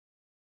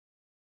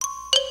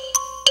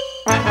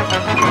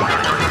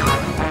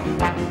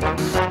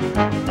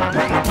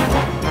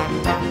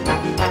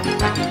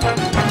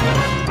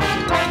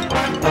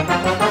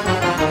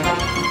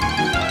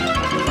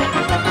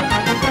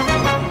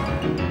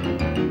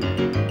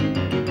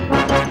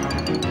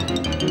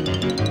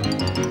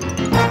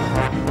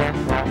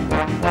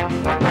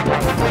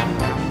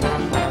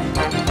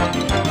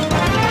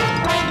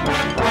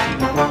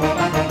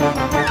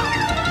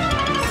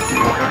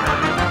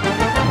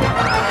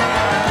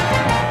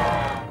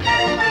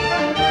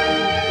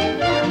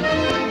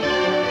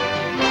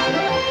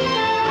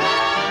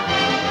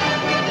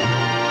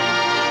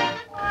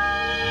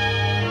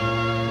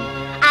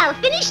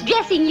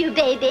Dressing you,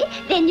 baby.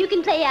 Then you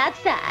can play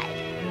outside.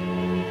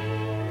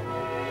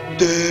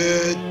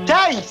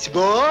 Thanks,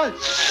 boy.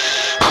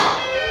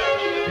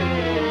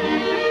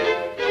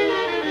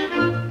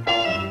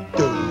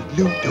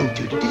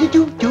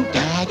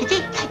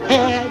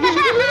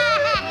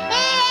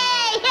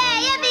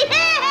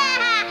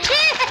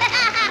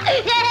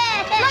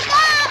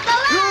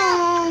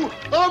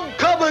 I'm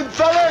coming,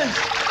 fellas.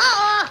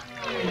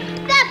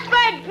 That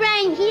bird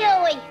brain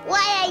Huey.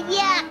 What a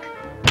yuck.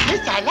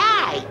 This I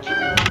like.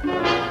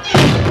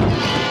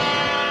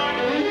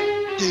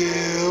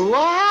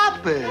 What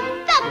happened?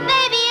 The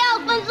baby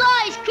elephant's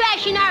always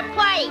crashing our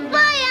party.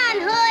 Fly on,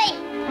 Huey.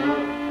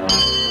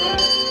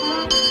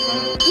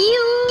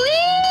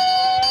 Huey!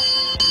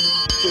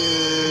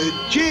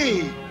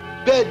 Gee,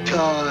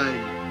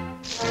 bedtime.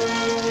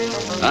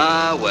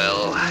 Ah,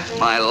 well,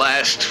 my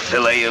last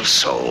fillet of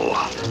soul.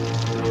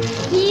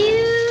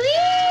 Huey!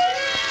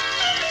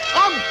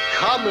 I'm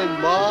coming,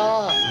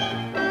 Ma.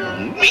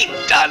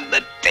 Meat on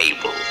the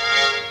table.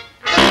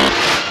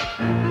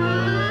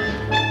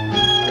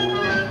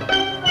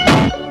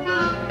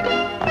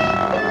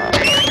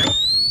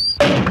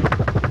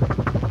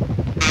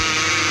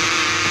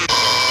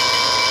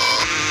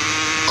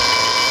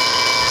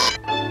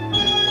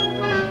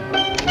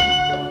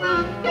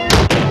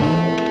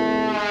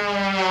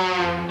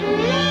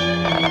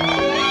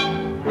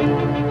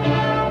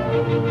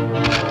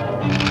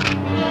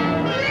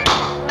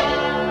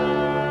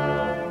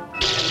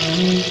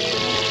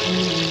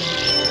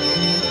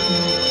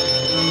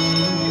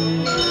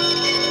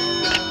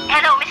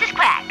 Hello, Mrs.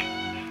 Quack.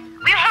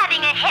 We're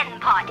having a hen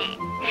party.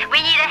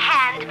 We need a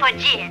hand for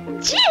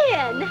gin.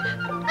 Gin!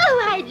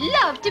 Oh, I'd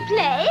love to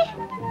play.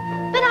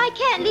 But I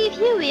can't leave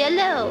Huey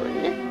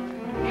alone.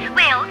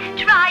 Well,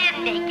 try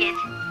and make it.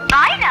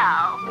 Bye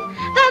now.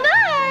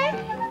 Bye-bye.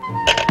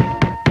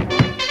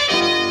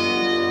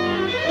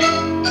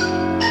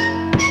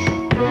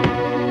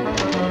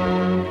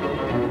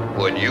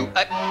 Would you...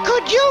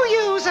 Could you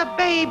use a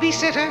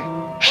babysitter?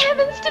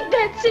 Heavens to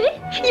Betsy,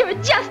 you're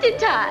just in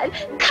time.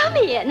 Come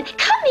in,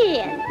 come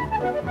in.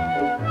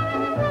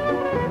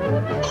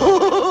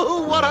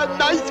 Oh, what a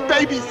nice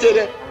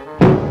babysitter.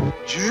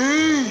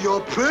 Gee, you're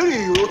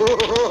pretty.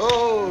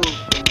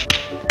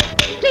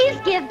 Please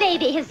give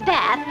baby his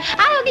bath.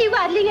 I'll be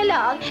waddling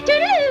along.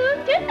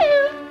 Toodaloo,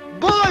 toodaloo.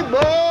 Bye,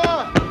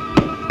 Ma.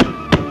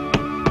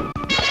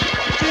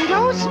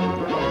 Potatoes?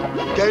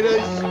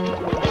 Potatoes,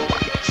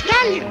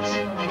 Scallions?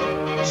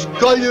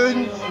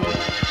 scallions,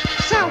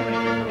 Celery?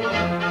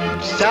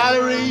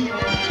 celery.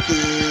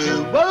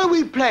 What are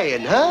we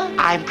playing, huh?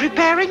 I'm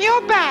preparing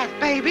your bath,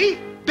 baby.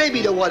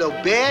 Baby don't want no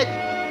bed.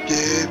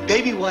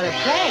 Baby want to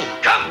play.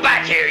 Come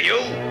back here, you!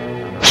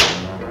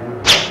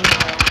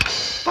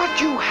 But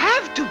you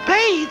have to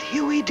bathe,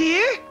 Huey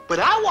dear. But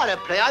I want to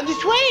play on the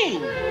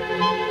swing.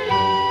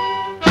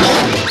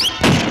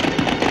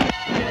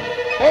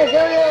 Hey,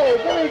 here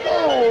we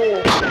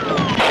go.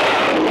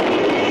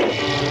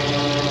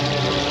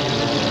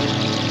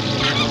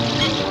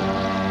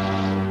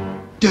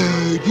 Do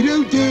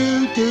do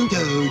do do do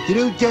do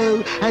do do do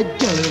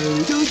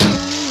do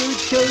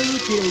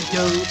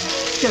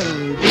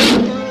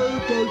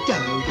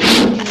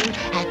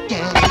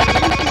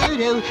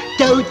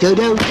do do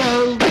do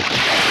do.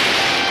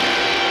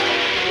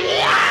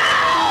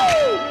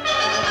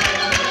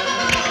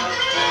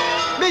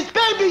 Miss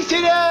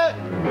Babysitter!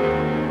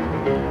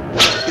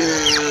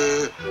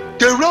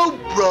 The rope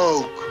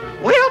broke.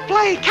 We'll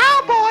play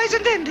cowboys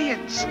and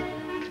Indians.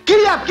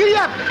 Giddy up, giddy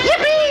up!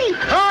 Yippee!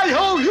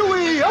 Hi-ho,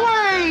 Huey!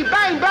 Away!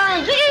 Bang,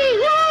 bang! Yee!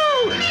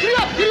 Woo! Giddy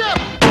up, giddy up!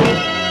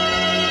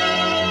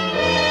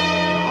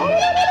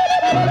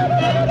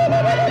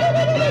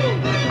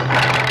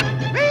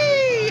 Me,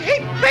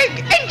 heap big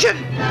engine.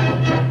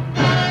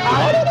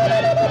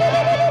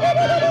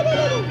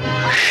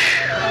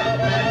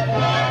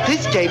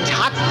 This game's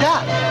hot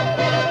stuff.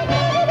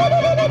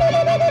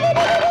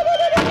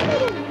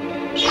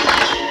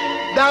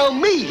 Now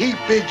me, heap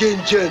big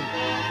engine.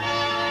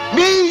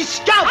 Me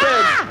scalping!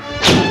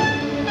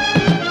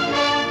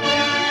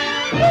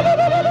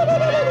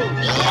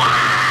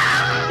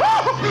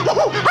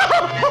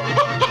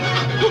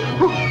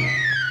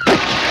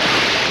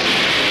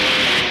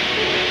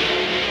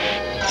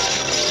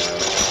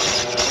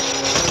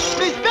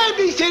 Miss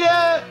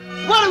Babysitter,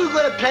 what are we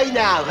going to play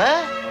now,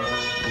 huh?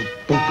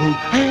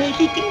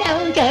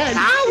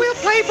 Now we'll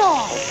play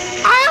ball.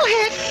 I'll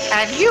hit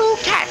and you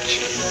catch.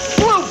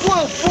 Whoa,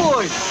 whoa,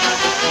 boy!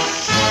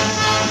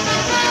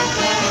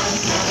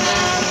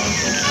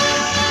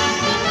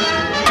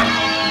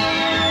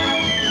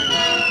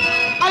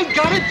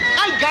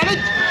 at it.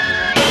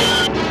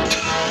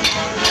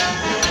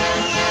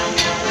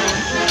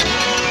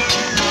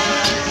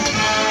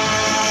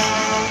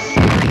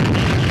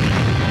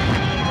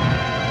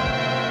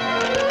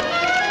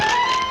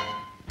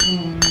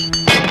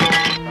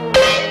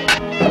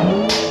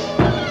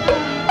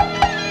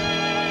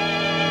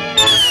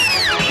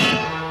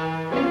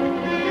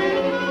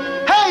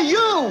 Hey,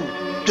 you!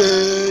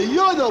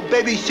 You're no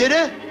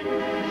babysitter.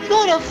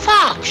 You're the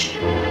fox.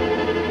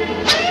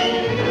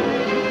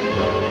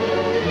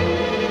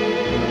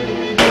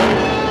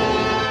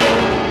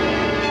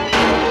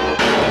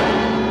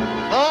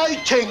 I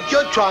think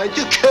you're trying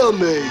to kill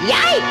me.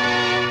 Yikes!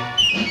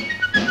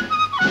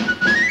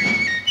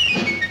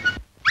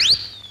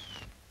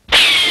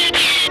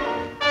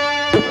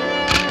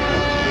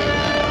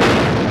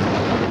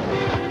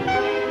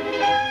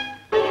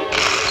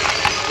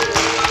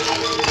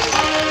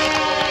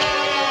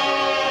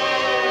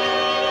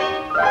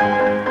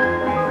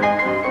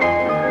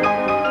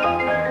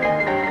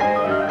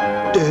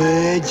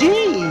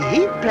 Gee,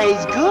 he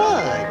plays good.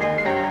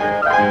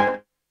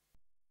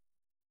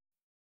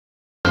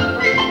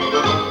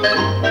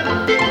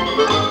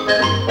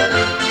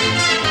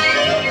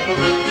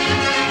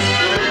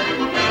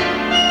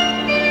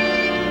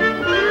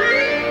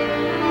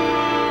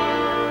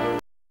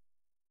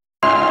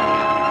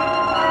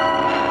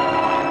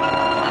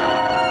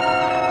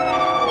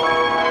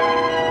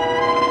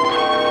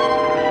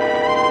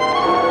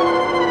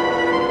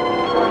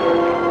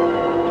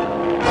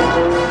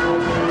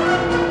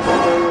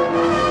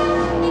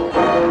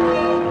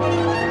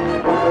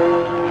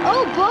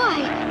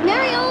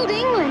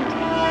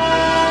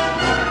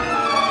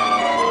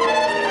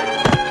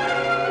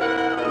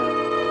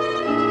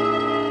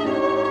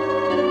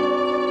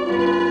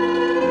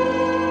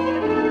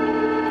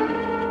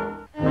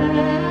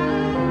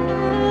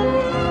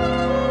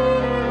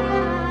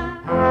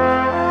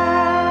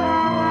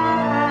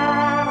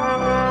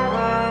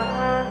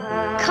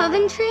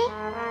 Coventry?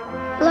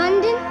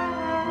 London?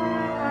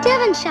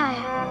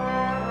 Devonshire.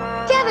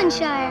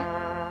 Devonshire.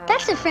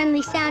 That's a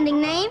friendly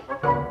sounding name.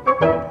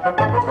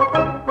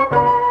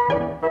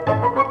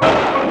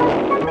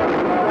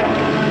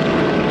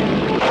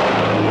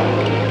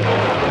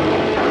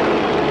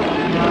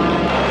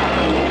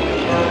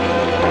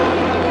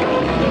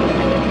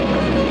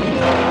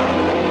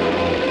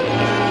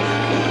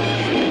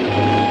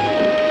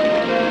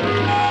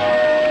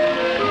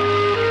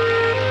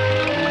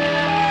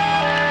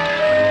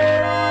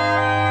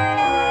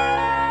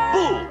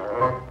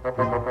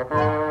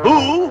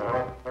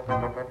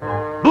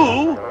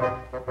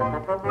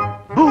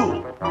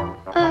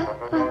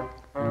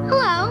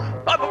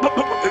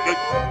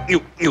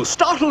 You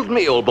startled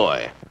me, old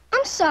boy.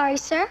 I'm sorry,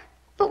 sir,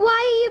 but why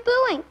are you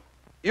booing?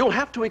 You'll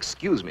have to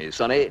excuse me,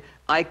 Sonny.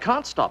 I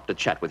can't stop to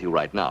chat with you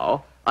right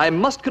now. I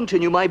must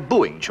continue my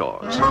booing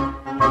chores.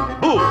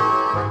 Boo!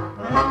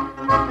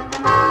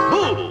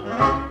 Boo!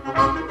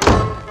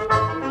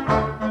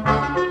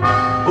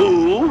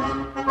 Boo!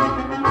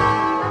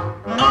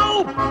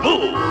 Oh,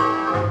 boo!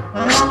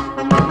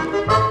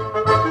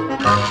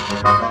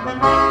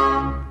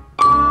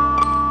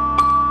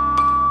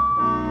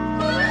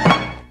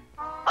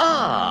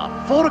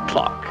 Ah, 4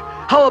 o'clock.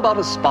 How about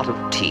a spot of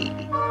tea?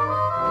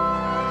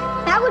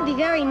 That would be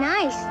very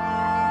nice.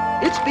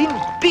 It's been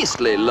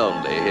beastly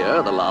lonely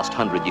here the last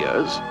 100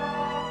 years.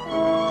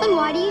 Then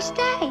why do you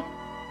stay?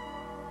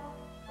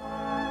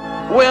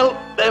 Well,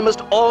 there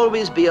must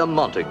always be a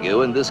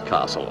Montague in this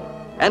castle.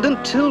 And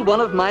until one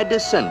of my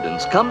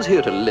descendants comes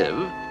here to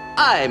live,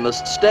 I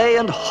must stay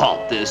and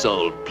haunt this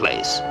old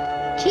place.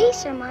 Gee,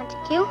 Sir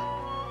Montague,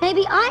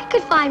 maybe I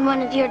could find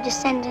one of your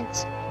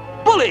descendants.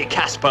 Bully,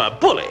 Casper,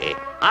 bully!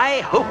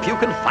 I hope you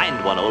can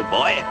find one, old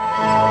boy.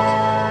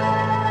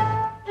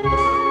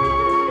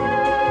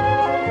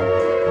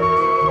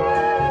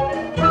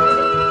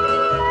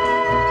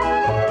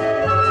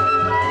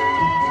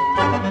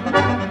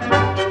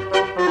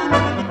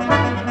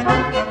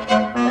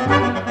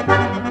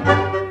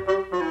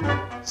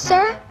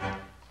 Sir,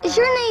 is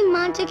your name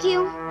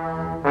Montague?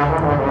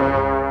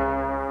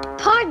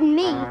 Pardon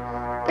me,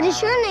 but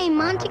is your name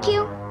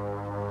Montague?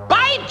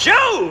 By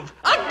Jove!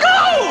 A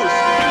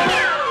ghost!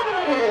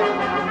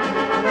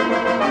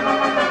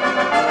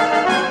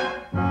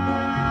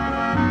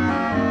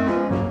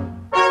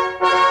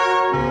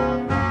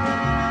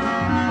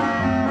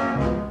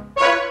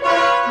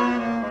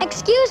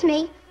 Excuse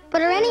me,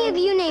 but are any of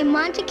you named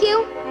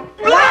Montague?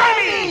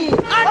 Blimey!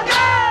 A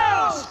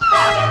ghost!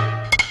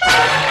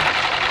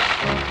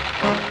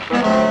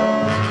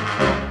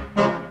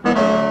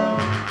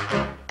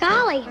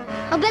 Golly,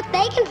 I'll bet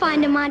they can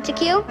find a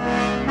Montague.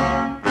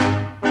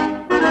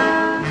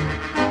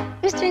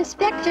 Mr.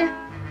 Inspector,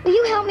 will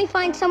you help me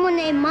find someone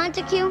named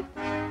Montague?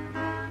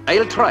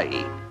 I'll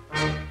try.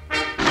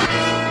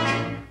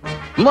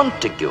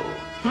 Montague.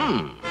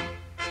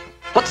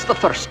 What's the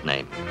first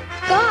name?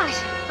 Gosh,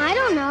 I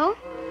don't know.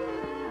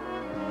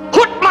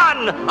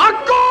 Hootman! A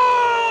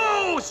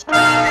ghost!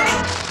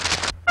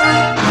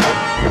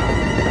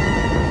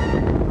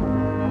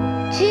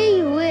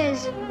 Gee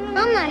whiz,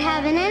 I'm not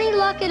having any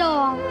luck risk it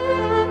all.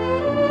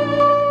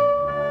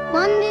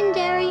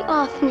 Londonderry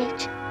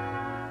Orphanage.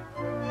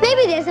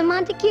 Maybe there's a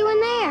Montague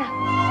in there.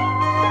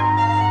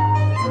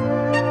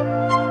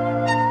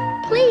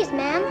 Please,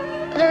 ma'am,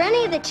 are there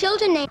any of the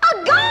children named...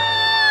 A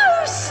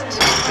ghost!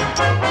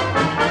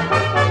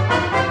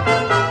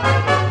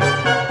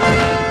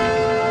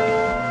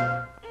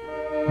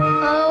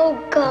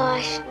 Oh,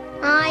 gosh,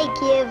 I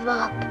give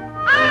up.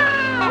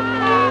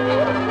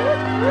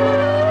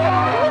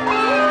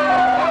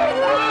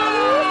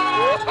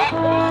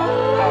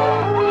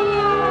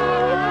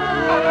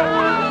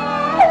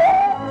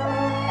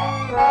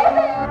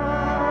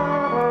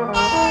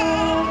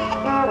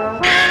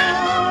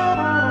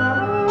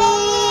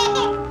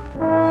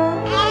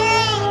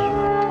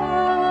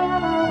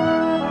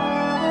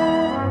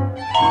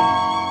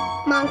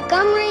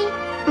 Montgomery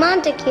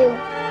Montague.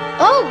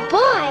 Oh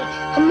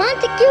boy, a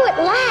Montague at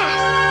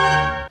last.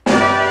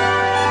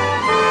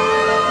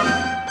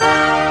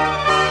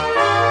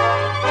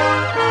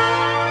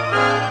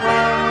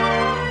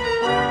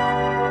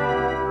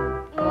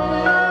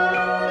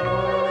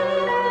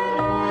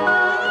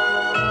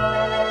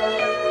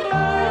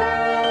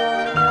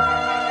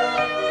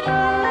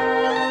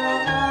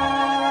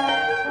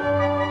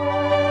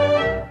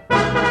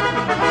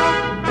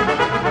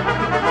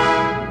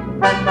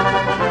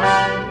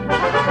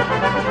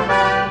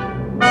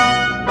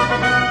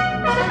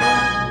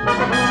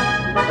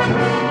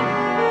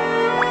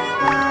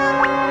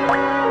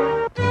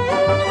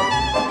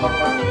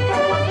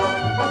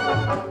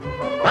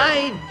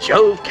 By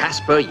Jove,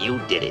 Casper, you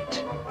did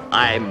it.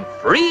 I'm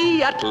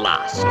free at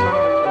last.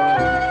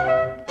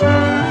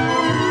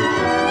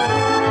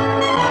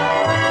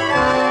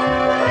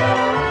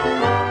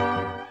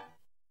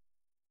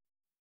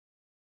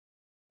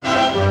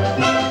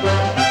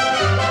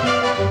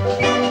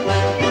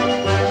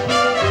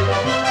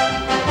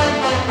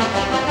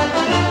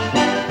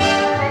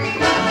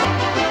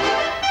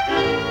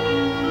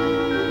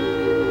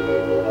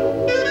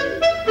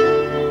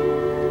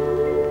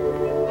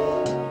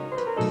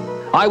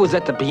 I was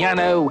at the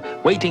piano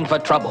waiting for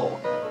trouble.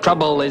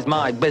 Trouble is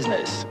my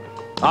business.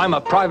 I'm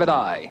a private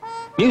eye.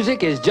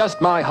 Music is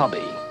just my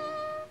hobby.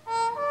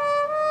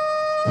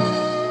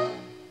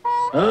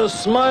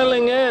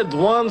 Smiling Ed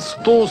wants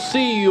to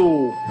see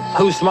you.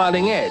 Who's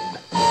Smiling Ed?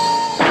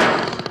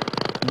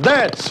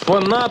 That's for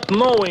not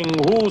knowing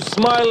who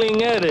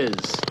Smiling Ed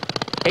is.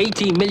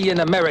 80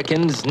 million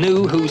Americans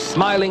knew who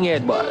Smiling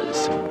Ed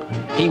was.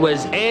 He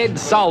was Ed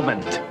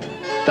Solvent,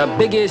 the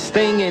biggest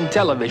thing in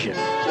television.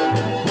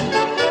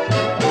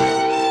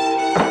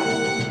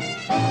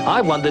 I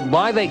wondered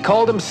why they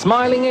called him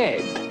Smiling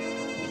Ed.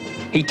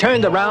 He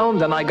turned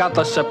around and I got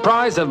the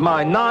surprise of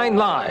my 9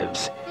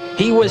 lives.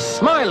 He was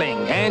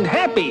smiling and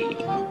happy.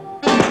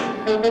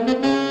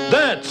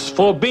 That's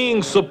for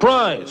being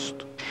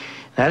surprised.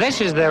 Now this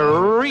is the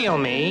real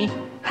me.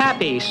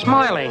 Happy,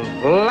 smiling,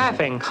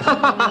 laughing. Ha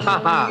ha ha ha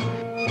ha.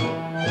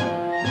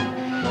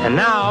 And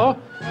now,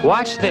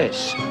 watch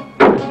this.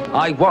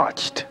 I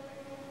watched.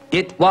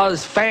 It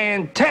was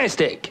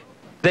fantastic.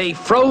 They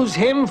froze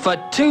him for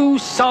 2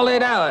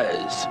 solid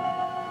hours.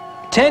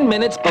 10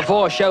 minutes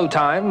before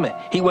showtime,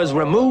 he was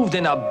removed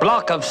in a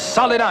block of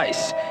solid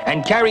ice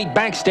and carried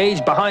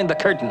backstage behind the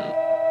curtain.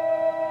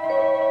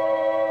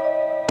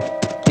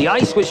 The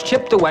ice was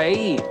chipped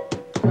away,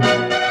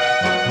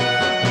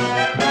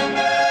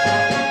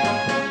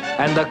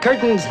 and the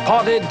curtains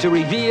parted to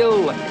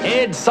reveal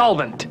Ed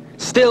Solvent,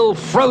 still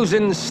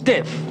frozen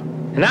stiff.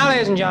 Now,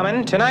 ladies and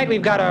gentlemen, tonight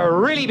we've got a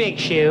really big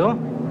shoe.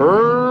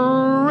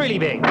 Really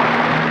big.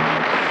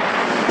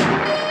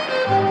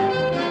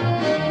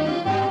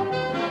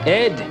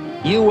 Ed,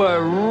 you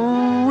were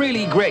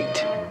really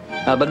great.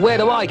 But where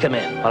do I come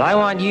in? Well, I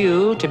want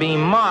you to be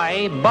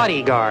my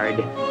bodyguard.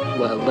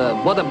 Well,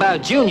 what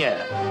about Junior?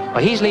 Well,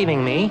 he's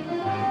leaving me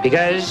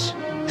because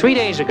 3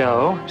 days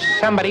ago,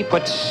 somebody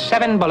put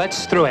 7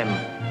 bullets through him.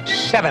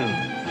 7.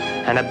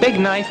 And a big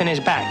knife in his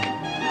back.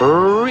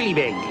 Really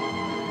big.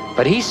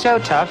 But he's so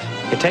tough,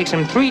 it takes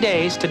him 3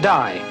 days to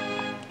die.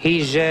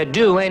 He's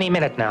due any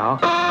minute now.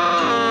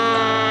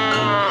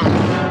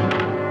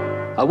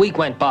 A week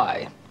went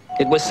by.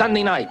 It was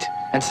Sunday night,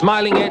 and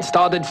Smiling Ed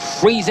started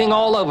freezing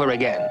all over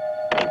again.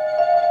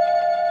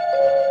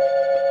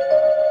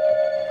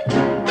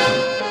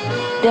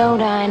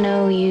 Don't I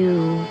know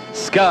you?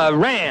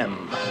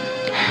 Scaram!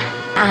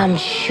 I'm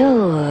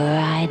sure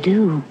I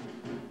do.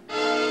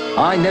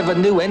 I never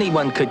knew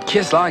anyone could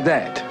kiss like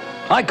that.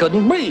 I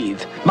couldn't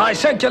breathe. My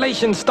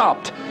circulation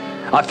stopped.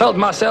 I felt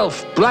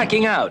myself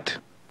blacking out.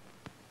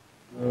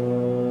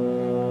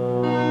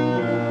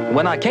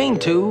 When I came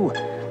to,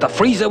 the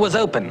freezer was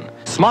open.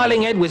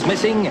 Smiling Ed was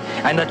missing,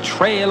 and a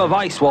trail of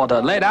ice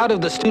water led out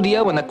of the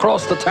studio and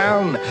across the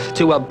town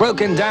to a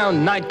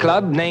broken-down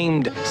nightclub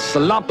named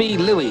Sloppy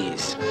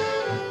Louie's.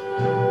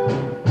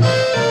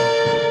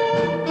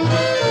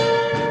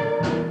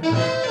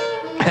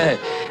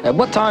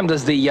 What time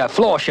does the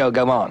floor show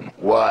go on?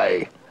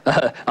 Why?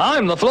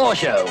 I'm the floor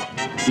show.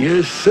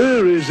 Yes,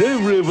 sir. Is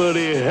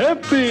everybody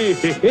happy?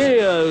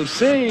 I'll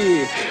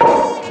say.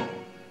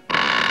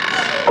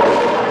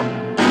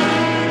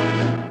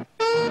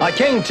 I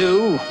came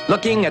to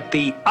looking at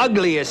the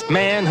ugliest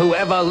man who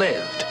ever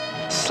lived,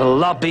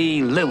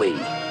 Sloppy Louie.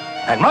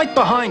 And right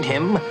behind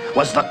him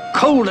was the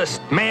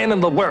coldest man in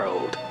the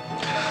world.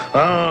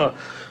 The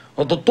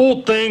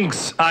two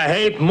things I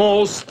hate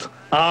most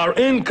are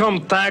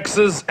income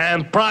taxes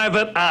and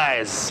private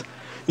eyes.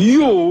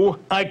 You,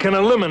 I can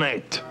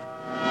eliminate.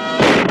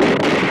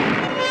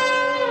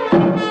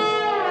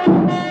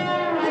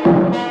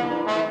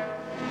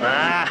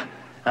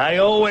 I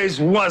always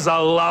was a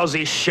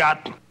lousy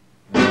shot.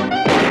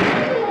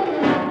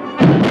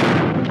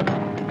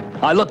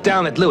 I looked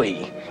down at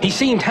Louie. He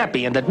seemed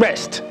happy and at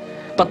rest.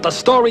 But the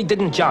story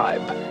didn't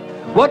jibe.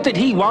 What did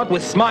he want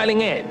with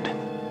Smiling Ed?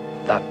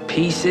 The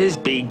pieces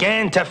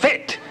began to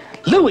fit.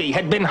 Louie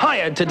had been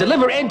hired to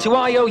deliver Ed to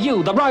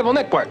IOU, the rival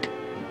network.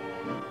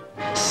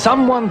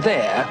 Someone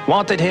there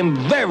wanted him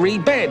very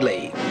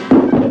badly.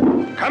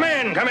 Come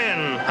in, come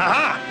in.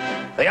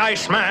 Ha-ha! The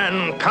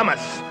Iceman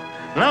cometh.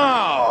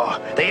 Now,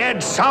 the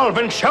Ed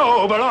Solvent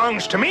Show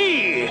belongs to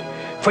me.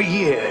 For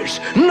years,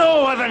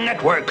 no other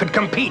network could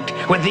compete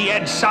with the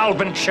Ed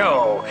Solvent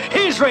Show.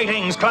 His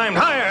ratings climbed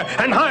higher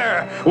and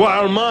higher,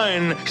 while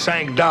mine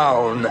sank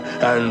down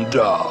and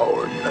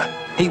down.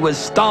 He was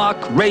stark,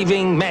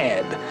 raving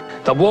mad.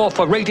 The war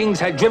for ratings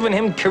had driven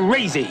him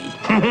crazy.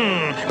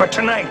 But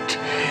tonight,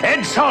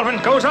 Ed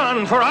Solvent goes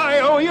on for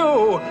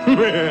IOU.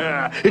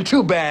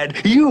 Too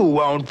bad you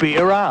won't be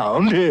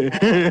around.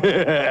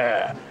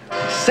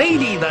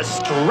 Sadie the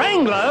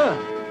Strangler?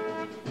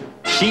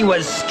 She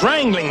was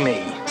strangling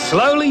me,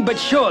 slowly but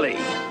surely.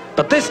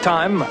 But this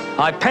time,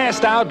 I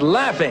passed out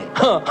laughing.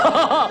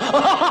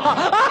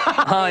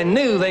 I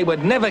knew they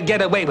would never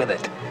get away with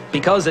it,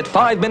 because at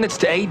 5 minutes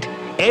to 8,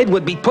 Ed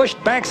would be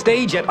pushed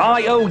backstage at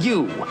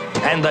IOU,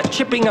 and the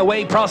chipping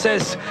away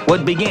process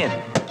would begin.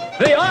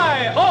 The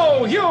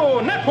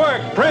IOU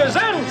Network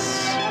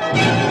presents...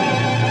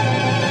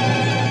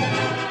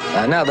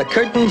 And now the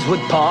curtains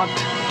would part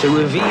to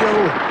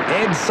reveal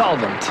Ed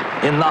Solvent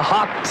in the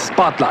hot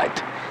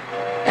spotlight.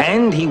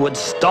 And he would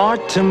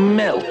start to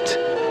melt.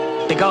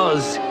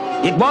 Because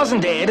it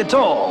wasn't Ed at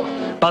all,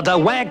 but a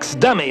wax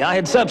dummy I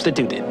had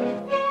substituted.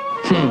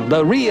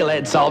 The real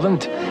Ed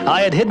Solvent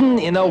I had hidden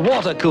in a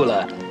water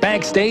cooler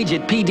backstage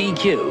at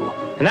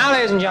PDQ. Now,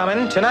 ladies and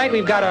gentlemen, tonight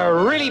we've got a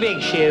really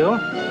big shoe.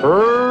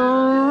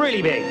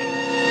 Really big.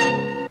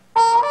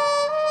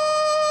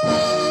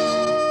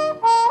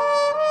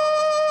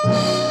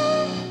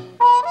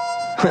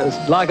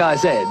 Like I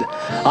said,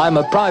 I'm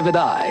a private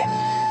eye.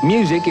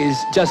 Music is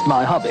just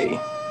my hobby.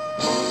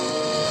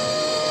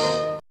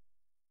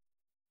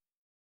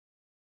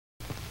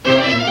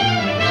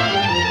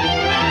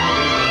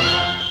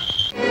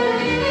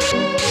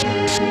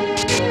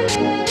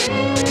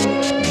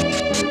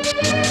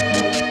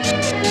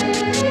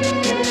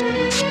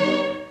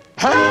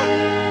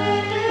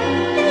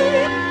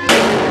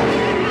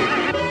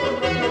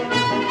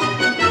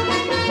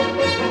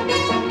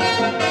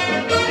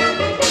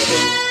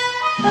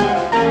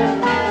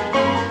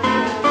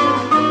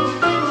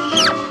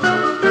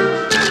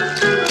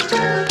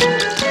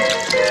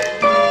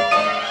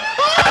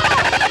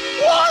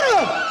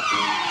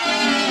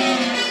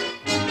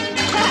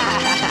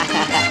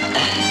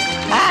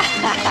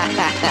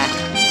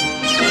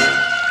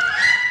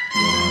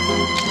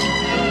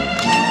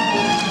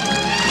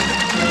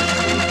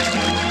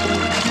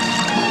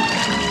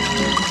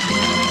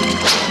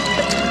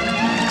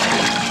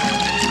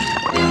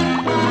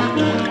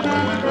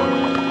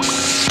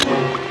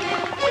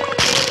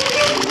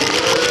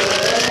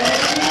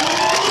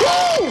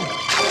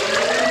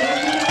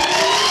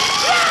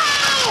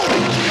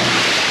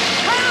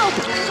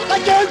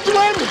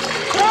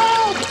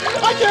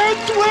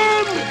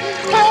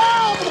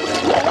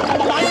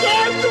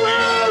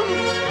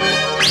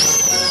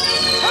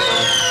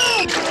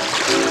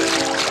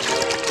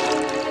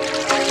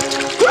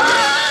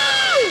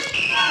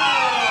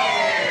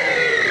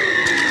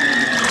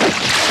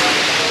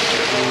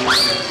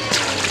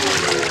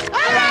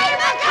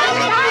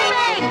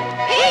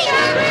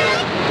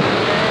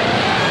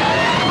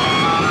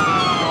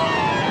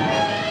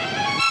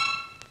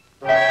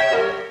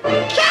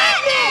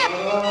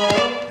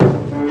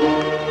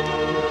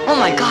 Oh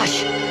my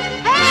gosh!